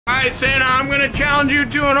right, Santa, I'm gonna challenge you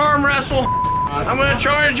to an arm wrestle. I'm gonna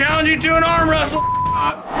challenge you to an arm wrestle.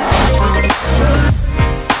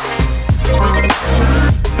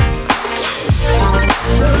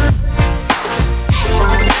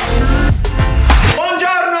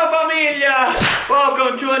 Buongiorno, familia.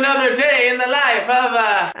 Welcome to another day in the life of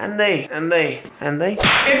Andy.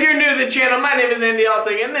 If you're new to the channel, my name is Andy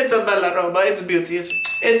Altig, and it's a bella roba, it's beauty,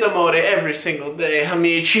 it's amore every single day,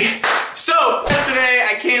 amici. So, yesterday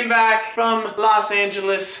I came back from Los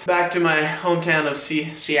Angeles, back to my hometown of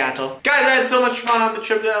Seattle. Guys, I had so much fun on the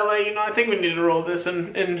trip to LA, you know, I think we need to roll this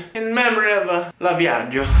in memory of La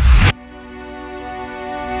Viaggio.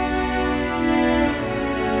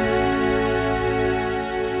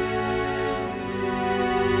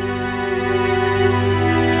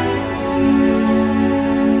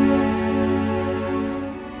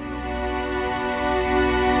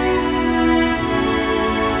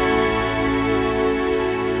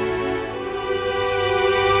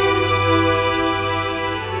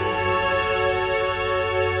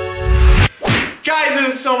 Guys, it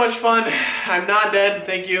was so much fun. I'm not dead,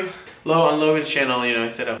 thank you. On Logan's channel, you know, he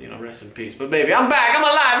said, rest in peace. But baby, I'm back, I'm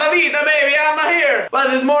alive, la vida, baby, I'm here. But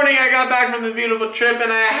this morning I got back from the beautiful trip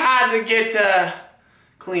and I had to get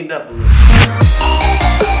cleaned up a little.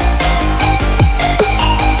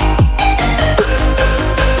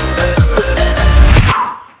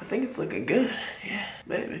 I think it's looking good, yeah,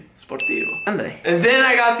 baby. Sportivo. And then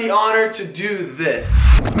I got the honor to do this.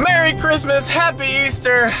 Merry Christmas, Happy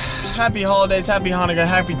Easter, Happy Holidays, Happy Hanukkah,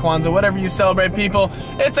 Happy Kwanzaa, whatever you celebrate, people.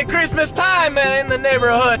 It's a Christmas time in the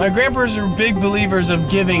neighborhood. My grandparents are big believers of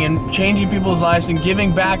giving and changing people's lives and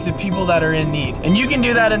giving back to people that are in need. And you can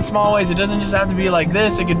do that in small ways. It doesn't just have to be like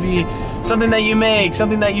this. It could be something that you make,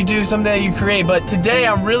 something that you do, something that you create. But today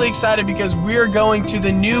I'm really excited because we're going to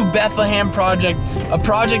the new Bethlehem project, a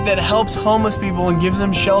project that helps homeless people and gives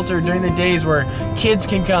them shelter during the days where kids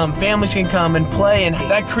can come, families can come and play, and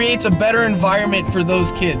that creates a better environment for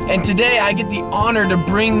those kids. And today I get the honor to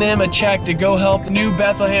bring them a check to go help the new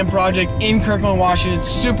Bethlehem project in Kirkland, Washington. It's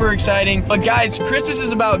super exciting. But guys, Christmas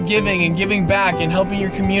is about giving and giving back and helping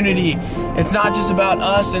your community. It's not just about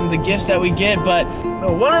us and the gifts that we get, but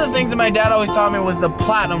one of the things that my dad always taught me was the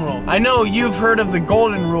platinum rule. I know you've heard of the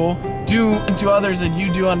golden rule, do unto others as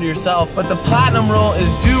you do unto yourself, but the platinum rule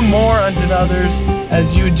is do more unto others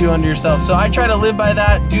as you do unto yourself. So I try to live by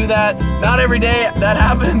that, do that. Not every day that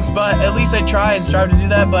happens, but at least I try and strive to do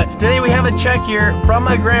that. But today we have a check here from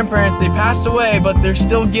my grandparents. They passed away, but they're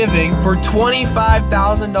still giving for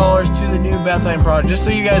 $25,000 to the new Bethlehem project. Just so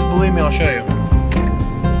you guys believe me, I'll show you.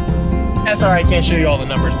 Sorry, I can't show you all the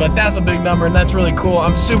numbers, but that's a big number and that's really cool.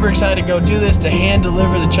 I'm super excited to go do this, to hand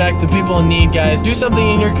deliver the check to people in need, guys. Do something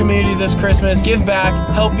in your community this Christmas, give back,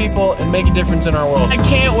 help people, and make a difference in our world. I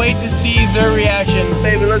can't wait to see their reaction.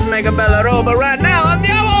 Baby, let's make a bella roba right now.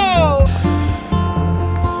 Andiamo!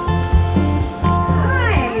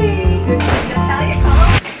 Hi, did you tell your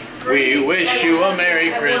color? We wish you a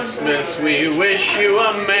Merry Christmas. We wish you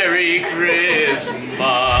a Merry Christmas.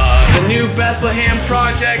 The new Bethlehem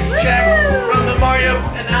project check from the Mario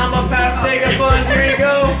and Alma Pastega Fund. Here you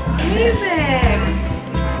go. Amazing.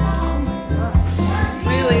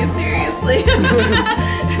 Really, seriously.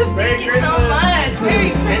 Thank you so much. Merry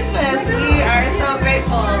Christmas. We are so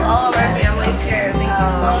grateful. All of our families here. Thank you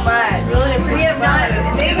so much. Really appreciate it. We have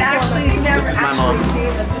not. They've actually never seen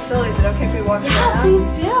the facility. Is it okay if we walk around? Yeah,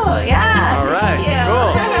 please do. Yeah. All right.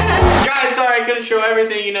 Cool. Guys, sorry I couldn't show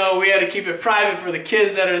everything. You know, we had to keep it private for the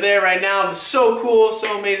kids that are there right now. It's so cool,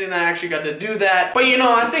 so amazing that I actually got to do that. But you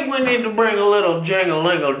know, I think we need to bring a little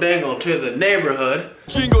jingle-lingle-dingle to the neighborhood.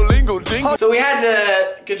 Jingle-lingle-dingle. So we had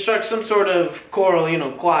to construct some sort of choral, you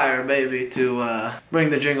know, choir, baby, to bring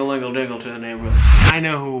the jingle-lingle-dingle to the neighborhood. I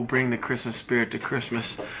know who will bring the Christmas spirit to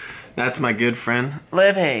Christmas. That's my good friend,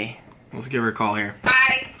 Livy. Let's give her a call here.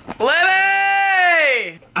 Hi.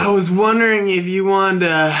 Livy! I was wondering if you wanted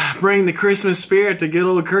to bring the Christmas spirit to good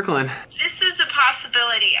old Kirkland. This is a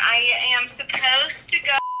possibility. I am supposed to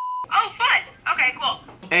go. Oh, fun. Okay, cool.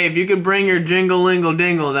 Hey, if you could bring your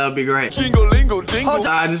jingle-lingle-dingle, that would be great. Jingle-lingle-dingle?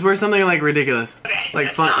 Just wear something like ridiculous. Okay. Like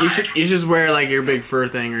fun. You should just wear like your big fur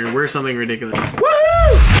thing or wear something ridiculous.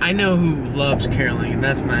 Woohoo! I know who loves caroling, and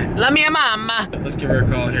that's my La mia mamma. Let's give her a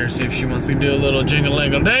call here, see if she wants to do a little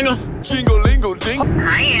jingle-lingle-dingle. Jingle-lingle-dingle.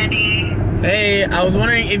 Hi, Andy. Hey, I was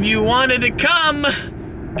wondering if you wanted to come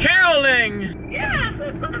caroling. Yes,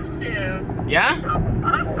 I'd love to. Yeah?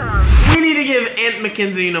 Awesome. We need to give Aunt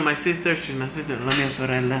Mackenzie, you know, my sister, she's my sister, La mia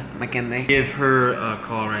sorella, Mackenzie. Give her a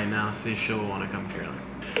call right now, see if she'll want to come caroling.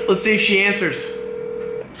 Let's see if she answers.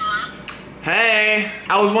 Hello? Hey,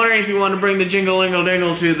 I was wondering if you want to bring the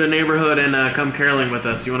jingle-lingle-dingle to the neighborhood and come caroling with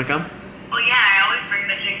us. You want to come? Well, yeah, I always bring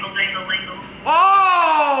the jingle-dingle-lingle.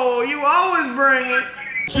 Oh, you always bring it.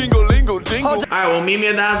 Jingle-lingle-dingle. All right, well, meet me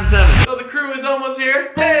at the house at 7. So the crew is almost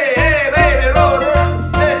here. Hey, hey, baby, roll, roll.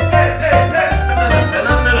 Hey, hey, hey, hey.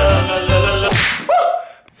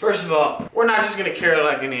 First of all, we're not just gonna carol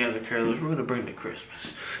like any other carolers. We're gonna bring the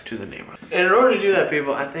Christmas to the neighborhood. And in order to do that,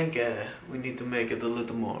 people, I think we need to make it a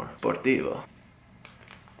little more sportivo.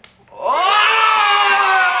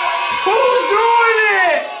 Oh! Who's doing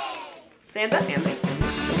it? Santa, Andy.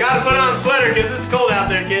 Gotta put on a sweater because it's cold out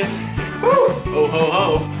there, kids. Woo! Ho, ho,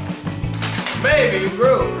 ho. Baby,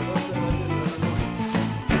 bro.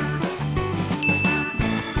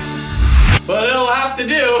 But it'll have to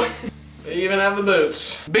do. They even have the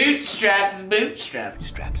boots. Bootstraps, bootstraps.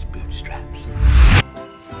 Straps, bootstraps.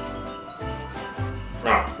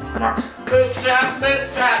 Bootstraps,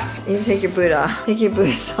 bootstraps. You can take your boot off. Take your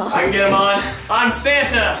boots off. I can get them on. I'm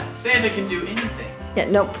Santa. Santa can do anything. Yeah,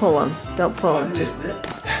 don't pull them. Don't pull them. Just.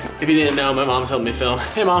 If you didn't know, my mom's helping me film.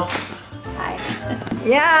 Hey, Mom. Hi.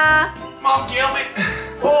 Yeah. Mom, kill me.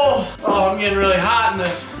 Oh, I'm getting really hot in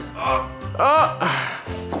this.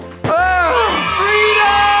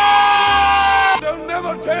 Freedom! They'll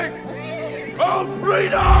never take our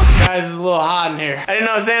freedom! Guys, it's a little hot in here. I didn't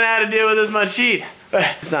know Santa had to deal with this much heat.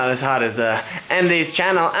 It's not as hot as Andy's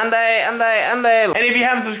channel. And if you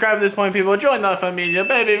haven't subscribed at this point, people, join the familia,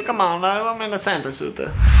 baby. Come on, I'm in a Santa suit.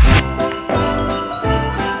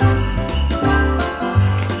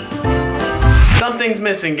 Something's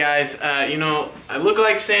missing, guys. You know, I look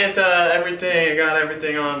like Santa, everything, I got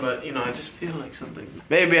everything on, but you know, I just feel like something.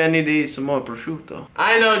 Maybe I need to eat some more prosciutto.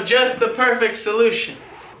 I know just the perfect solution.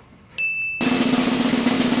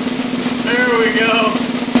 There we go.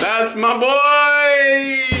 That's my boy!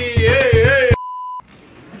 Hey, hey!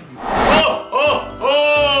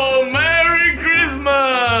 Oh, Merry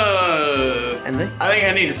Christmas! And then? I think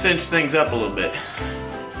I need to cinch things up a little bit.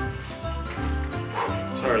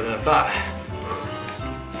 It's harder than I thought.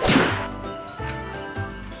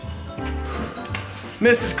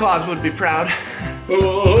 Mrs. Claus would be proud.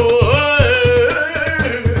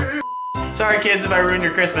 Sorry, kids, if I ruined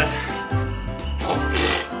your Christmas.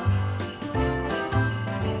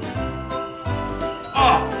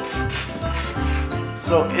 Oh,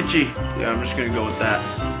 so itchy. Yeah, I'm just gonna go with that.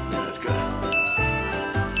 Yeah, that's good.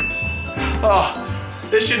 Oh,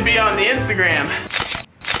 this should be on the Instagram.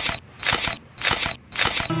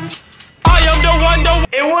 I am the one.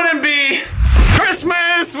 It wouldn't be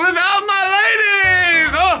Christmas without my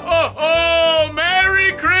ladies. Oh,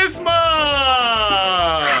 Merry Christmas!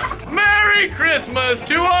 Merry Christmas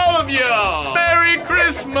to all of you. Merry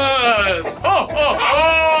Christmas! Woo.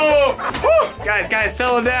 Guys,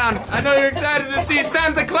 settle down. I know you're excited to see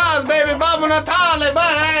Santa Claus, baby, Babbo Natale,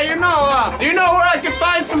 but hey, you know, do you know where I can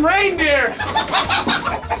find some reindeer?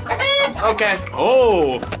 Okay.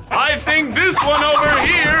 Oh, I think this one over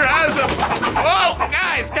here has a... Whoa,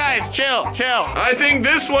 guys, chill. I think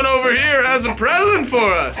this one over here has a present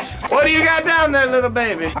for us. What do you got down there, little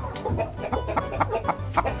baby?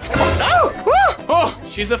 Oh,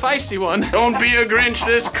 she's a feisty one. Don't be a Grinch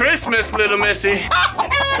this Christmas, little missy.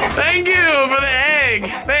 Thank you for the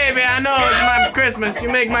egg. Baby, I know it's my Christmas. You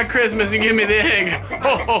make my Christmas and give me the egg.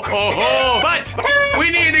 But we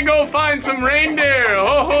need to go find some reindeer.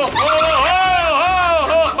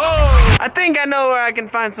 I think I know where I can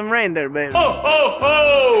find some reindeer, baby.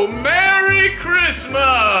 Merry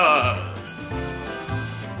Christmas.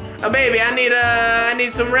 Oh, baby, I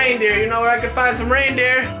need some reindeer. You know where I can find some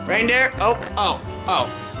reindeer? Reindeer? Oh.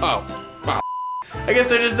 I guess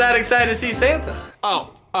they're just that excited to see Santa.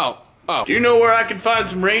 Oh. Do you know where I can find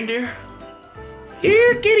some reindeer?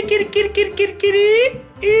 Here, kitty. Here,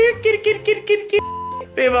 kitty.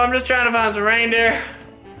 People, I'm just trying to find some reindeer.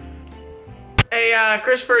 Hey,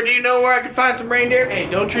 Christopher, do you know where I can find some reindeer? Hey,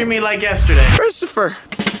 don't treat me like yesterday. Christopher.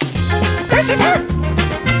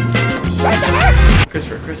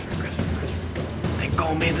 They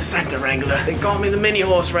call me the Santa Wrangler. They call me the mini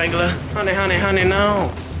horse wrangler. Honey, no.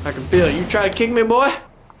 I can feel it. You try to kick me, boy?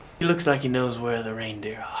 He looks like he knows where the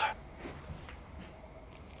reindeer are.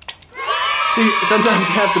 See, sometimes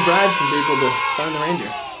you have to bribe some people to find the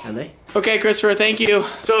reindeer. And they? Okay, Christopher, thank you.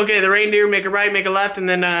 So, okay, the reindeer, make a right, make a left, and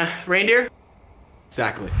then, reindeer?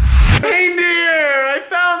 Exactly. Reindeer! I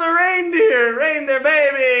found the reindeer! Reindeer,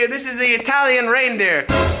 baby! This is the Italian reindeer.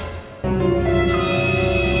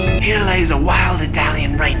 Here lays a wild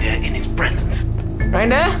Italian reindeer in his presence.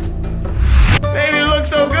 Reindeer? Baby, you look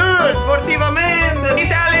so good! Sportivamente!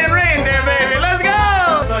 Italian reindeer, baby! Let's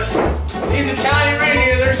go! But these Italian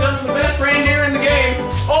reindeer, they're some of the best reindeer in the game.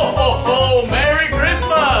 Oh,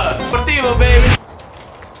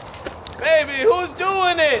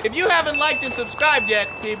 it. If you haven't liked and subscribed yet,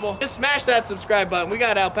 people, just smash that subscribe button. We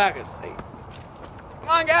got alpacas. Hey. Come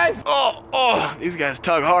on, guys. Oh, these guys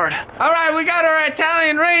tug hard. All right, we got our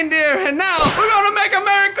Italian reindeer, and now we're gonna make a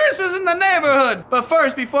Merry Christmas in the neighborhood. But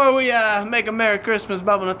first, before we make a Merry Christmas,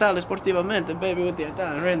 Babbo Natale sportivamente, baby, with the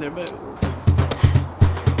Italian reindeer, baby.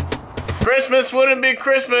 Christmas wouldn't be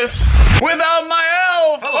Christmas without my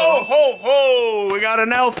elf. Hello. Ho, ho, ho. We got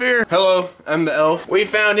an elf here. Hello, I'm the elf. We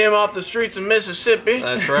found him off the streets of Mississippi.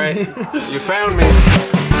 That's right. You found me.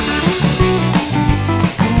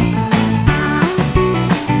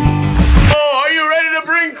 Oh, are you ready to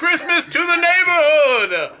bring Christmas to the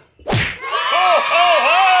neighborhood? Ho, ho,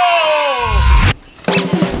 ho!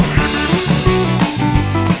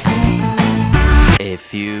 A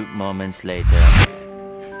few moments later.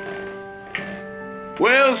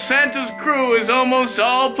 Well, Santa's crew is almost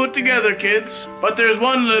all put together, kids. But there's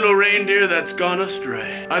one little reindeer that's gone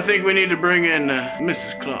astray. I think we need to bring in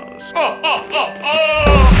Mrs. Claus. Oh, oh, oh,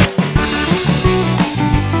 oh!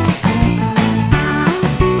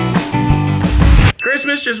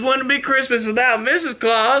 Christmas just wouldn't be Christmas without Mrs.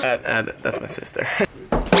 Claus. That's my sister. Let's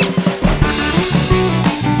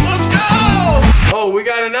go! Oh, we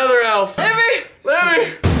got another elf. Livy!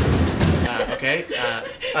 Okay.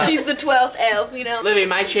 She's the 12th elf, you know. Livy,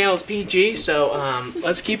 my channel's PG, so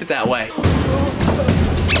let's keep it that way.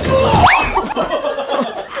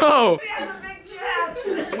 Oh!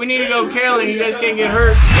 We need to go caroling. You guys can't get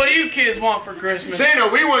hurt. What do you kids want for Christmas? Santa,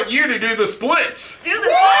 we want you to do the splits. Do the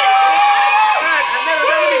split! I've never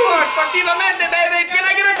done it before. Sportivamente, baby. Can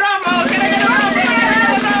I get a drum roll? Can I get a drum roll?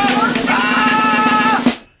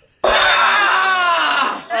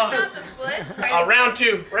 That's not the splits. Round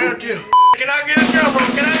two. Can I get a drum roll?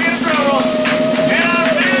 Can I get a drum roll? And I'll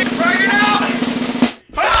sing. Bring it out.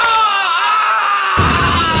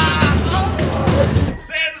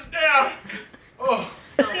 Santa's down. Oh.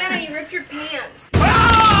 Santa, you ripped your pants.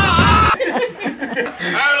 Alright,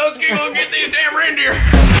 let's go get these damn reindeer.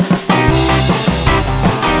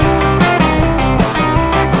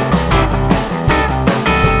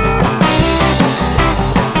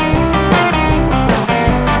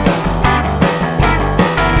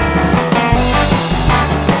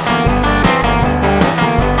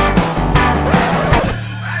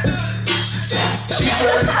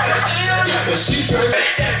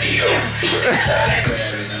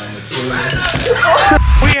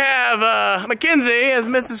 We have Mackenzie as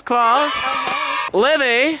Mrs. Claus.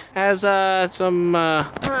 Livy as some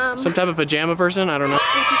type of pajama person. I don't know.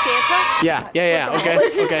 Sleepy Santa? Yeah.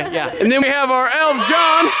 Okay, yeah. And then we have our elf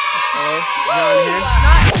John. Hello, John here.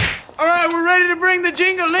 All right, we're ready to bring the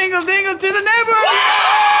jingle, lingle, dingle to the neighborhood.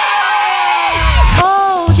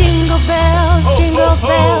 Oh, jingle bells, jingle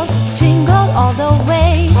bells, jingle all the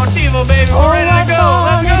way. Sportivo, baby, we're ready to go.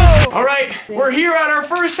 Let's go. All right, we're here at our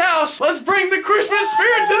first house. Let's bring the Christmas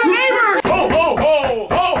spirit to the neighbor. Ho, ho, ho,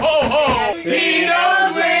 ho, ho, ho. He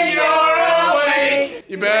knows when you're awake.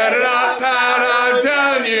 You better not pout, I'm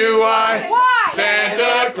telling you why.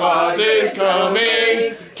 Santa Claus is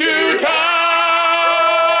coming to town.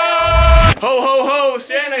 Ho, ho, ho.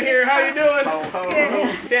 Santa here. How you doing? Ho, ho, ho.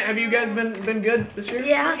 Santa, have you guys been good this year?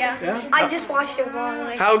 Yeah. I just watched your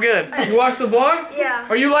vlog. How good? You watched the vlog? Yeah.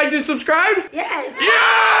 Are you liked and subscribed? Yes. Yeah!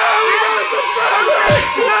 We got a subscriber!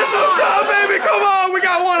 That's what's up, baby! Come on! We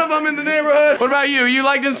got one of them in the neighborhood. What about you? You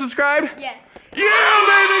liked and subscribed? Yes. Yeah,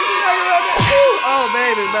 baby! Oh,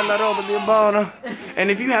 baby, bella roba di buono. And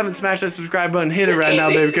if you haven't smashed that subscribe button, hit it right now,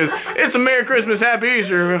 baby, because it's a Merry Christmas, Happy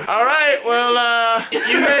Easter. All right, well,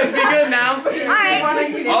 you guys be good now.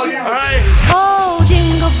 All right. Oh,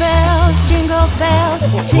 jingle bells,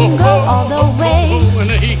 jingle all the way.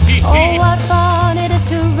 Oh, what fun it is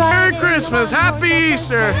to ride. Merry Christmas, Happy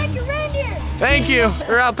Easter. Thank you.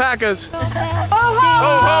 We're alpacas. Ho,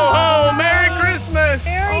 ho, ho! Merry Christmas!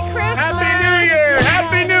 Merry Christmas! Happy New Year!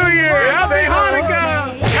 Happy New Year! Happy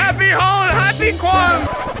Hanukkah! Happy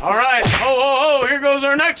Kwanzaa! All right, ho, ho, ho! Here goes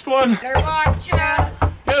our next one. You better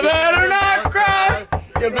not cry.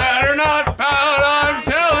 You better not pout. I'm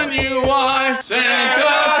telling you why. Santa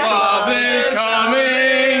Claus is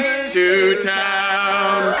coming to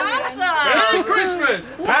town. Awesome! Merry Christmas!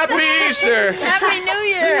 Happy Easter! Happy New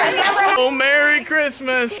Year! Oh, Merry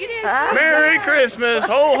Christmas! Merry Christmas!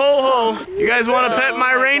 Ho, ho, ho! You guys want to pet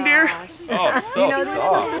my reindeer? Oh, so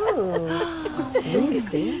soft.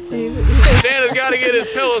 Santa's got to get his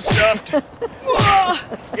pillow stuffed.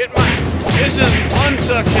 This is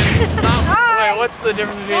unsuction. Wait, what's the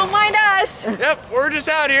difference between? Don't mind us! Yep, we're just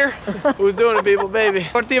out here. Who's doing it, people, baby?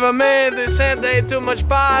 Sportivamente, Santa ate too much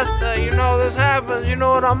pasta. You know this happens. You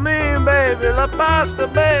know what I mean, baby. La pasta,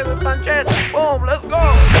 baby. Pancetta, boom, let's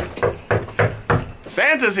go.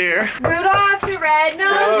 Santa's here. Rudolph the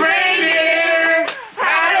red-nosed reindeer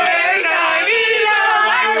had a very shiny nose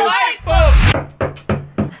like a light bulb.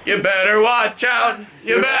 You better watch out.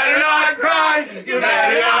 You better not cry. You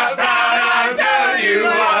better not pout. I'm telling you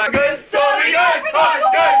what. Good, so be good. What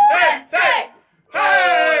good things say.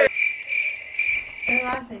 Hey! They're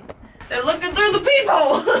laughing. They're looking through the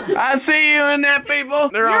people. I see you in there, people.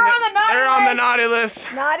 They're on the naughty list.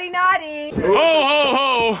 Naughty, naughty. Ho, ho,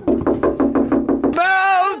 ho.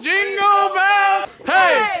 Bells, jingle bells.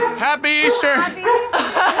 Hey, happy Easter. Merry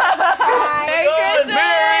Christmas.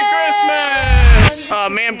 Merry Christmas.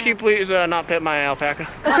 Ma'am, can you please not pet my alpaca?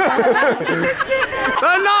 The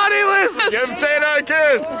naughty list. Give Santa a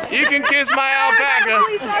kiss. You can kiss my alpaca.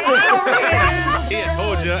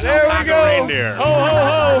 There we go. Reindeer. Ho, ho,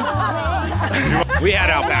 ho. We had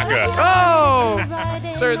alpaca. Oh!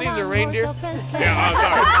 Sir, these are reindeer. Yeah, I'm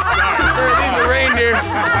sorry. Sir, these are reindeer.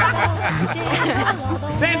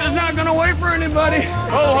 Santa's not gonna wait for anybody.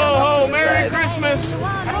 Ho, ho, ho, Merry Christmas.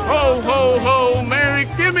 Ho, ho, ho, Merry,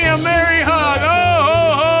 give me a merry hug. Oh,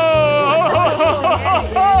 ho, ho, ho, ho, ho,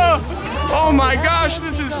 ho. Oh my gosh,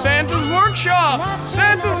 this is Santa's workshop.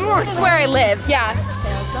 Santa's workshop. This is where I live, yeah.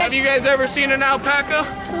 Have you guys ever seen an alpaca?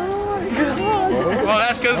 Well,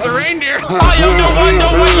 that's because the reindeer. I am the one, the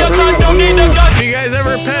way your son don't need a gun. Have you guys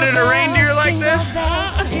ever petted a reindeer like this?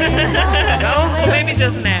 No? Maybe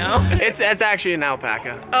just now. It's actually an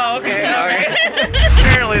alpaca. Oh, okay.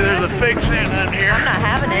 Apparently there's a fake Santa in here. I'm not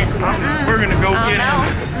having it. We're gonna go get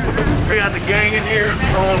him. We got the gang in here.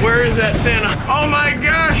 Oh, where is that Santa? Oh my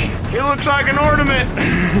gosh, he looks like an ornament.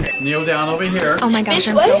 Kneel down over here. Oh my gosh,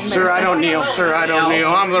 I'm so embarrassed. Sir, I don't kneel. Sir, I don't kneel.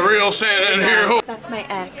 I'm the real Santa in here. That's my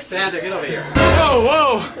ex. Santa, get over here. Whoa,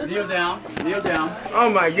 whoa. Kneel down. Kneel down. Oh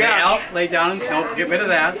my Lay gosh. out. Lay down. No, get rid of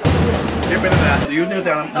that. Get rid of that. You kneel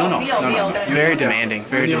down. No, no, no, no. It's very demanding,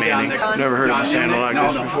 very demanding. Never heard of a Santa like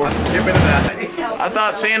this before. Get rid of that. I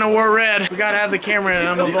thought Santa wore red. We gotta have the camera in.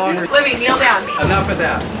 I'm a vlogger. Libby, kneel down. Enough of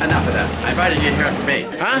that. Enough of that. I invited you here for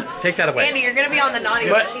base. Huh? Take that away. Andy, you're gonna be on the naughty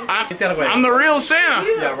But list. Take that away. I'm the real Santa.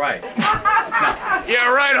 Yeah, right.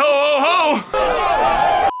 Yeah, right. Ho, ho,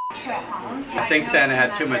 ho. I think Santa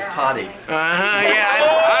had too much toddy. Yeah.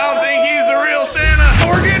 I don't think he's the real Santa.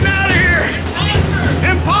 We're getting out of here.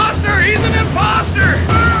 Imposter. He's an imposter.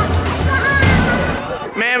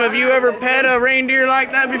 Ma'am, have you ever pet a reindeer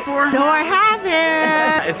like that before? No, I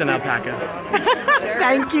haven't. It's an alpaca.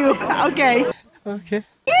 Thank you. Okay. Okay.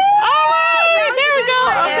 Alright, there we go.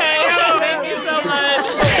 Okay. Thank you so much.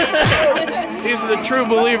 These are the true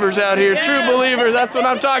believers out here. True believers. That's what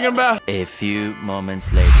I'm talking about. A few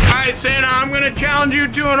moments later. All right, Santa, I'm gonna challenge you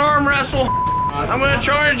to an arm wrestle. I'm gonna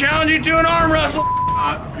challenge you to an arm wrestle.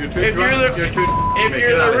 If you're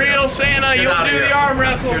the real Santa, you'll do the arm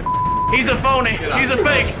wrestle. He's a phony. He's a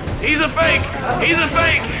fake. He's a fake. He's a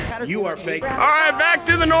fake. You are fake. All right, back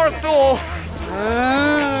to the North Pole.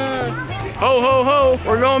 Ho, ho, ho.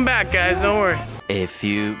 We're going back, guys. Don't worry. A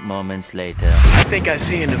few moments later. I think I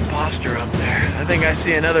see an imposter up there. I think I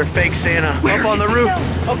see another fake Santa up on the roof.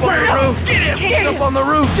 Up on the roof. Get him. Get him. Up on the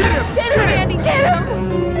roof. Get him, Andy. Get him.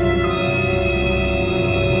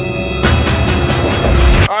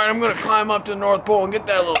 All right, I'm gonna climb up to the North Pole and get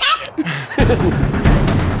that little shit.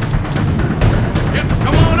 Yep,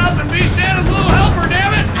 come on up and be Santa's little helper,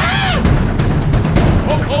 damn it!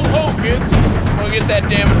 Ho, ho, ho, kids. I'm gonna get that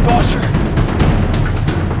damn imposter.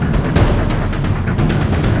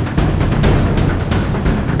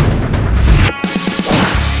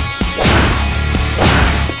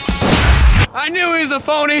 I knew he was a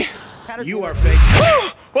phony. You are fake.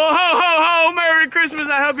 Well, ho, ho, ho, Merry Christmas.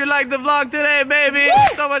 I hope you liked the vlog today, baby. It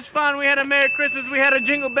was so much fun. We had a Merry Christmas, we had a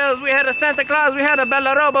Jingle Bells, we had a Santa Claus, we had a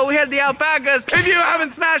Bella Roba, we had the alpacas. If you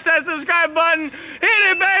haven't smashed that subscribe button, hit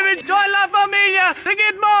it, baby. Join La Familia to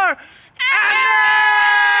get more.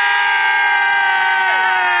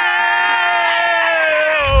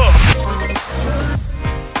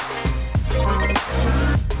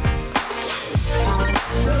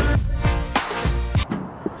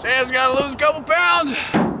 Santa's gotta lose a couple pounds.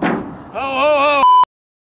 Ho, ho, ho.